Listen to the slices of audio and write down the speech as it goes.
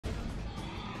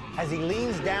As he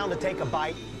leans down to take a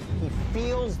bite, he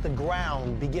feels the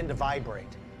ground begin to vibrate.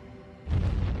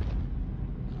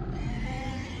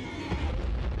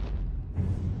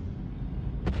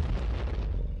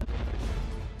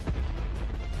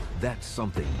 That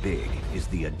something big is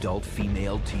the adult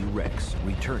female T-Rex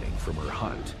returning from her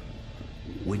hunt.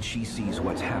 When she sees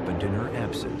what's happened in her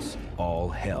absence, all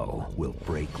hell will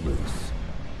break loose.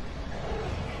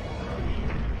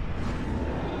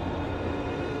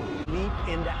 Leap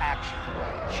into action.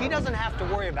 She doesn't have to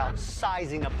worry about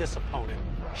sizing up this opponent.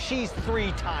 She's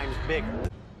 3 times bigger.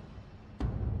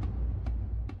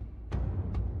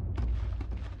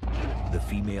 The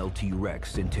female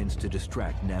T-Rex intends to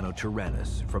distract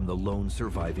Nanotyrannus from the lone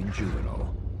surviving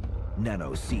juvenile.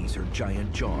 Nano sees her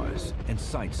giant jaws and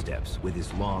sidesteps with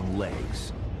his long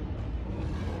legs.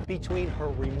 Between her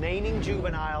remaining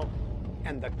juvenile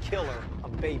and the killer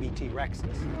of baby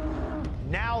T-Rexes.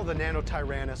 Now the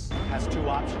Nanotyrannus has 2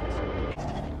 options.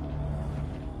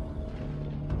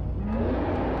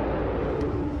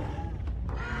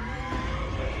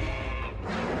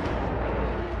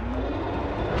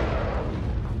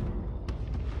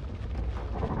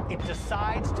 It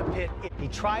decides to pit. He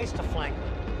tries to flank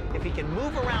her. If he can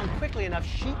move around quickly enough,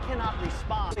 she cannot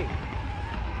respond.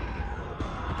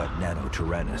 But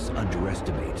Nanotyrannus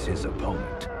underestimates his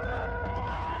opponent.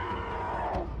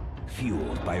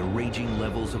 Fueled by raging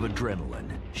levels of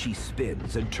adrenaline, she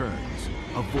spins and turns,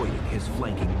 avoiding his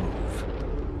flanking move.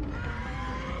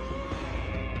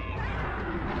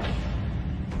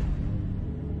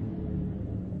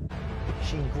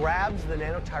 She grabs the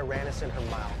Nanotyrannus in her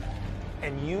mouth,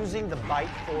 and using the bite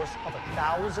force of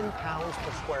 1,000 pounds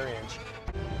per square inch.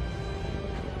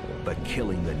 But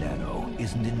killing the Nano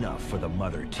isn't enough for the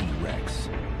mother T-Rex.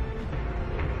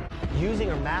 Using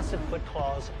her massive foot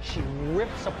claws, she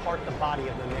rips apart the body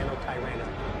of the Nanotyrannus.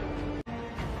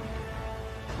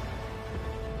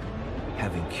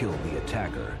 Having killed the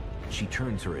attacker, she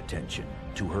turns her attention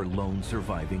to her lone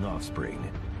surviving offspring.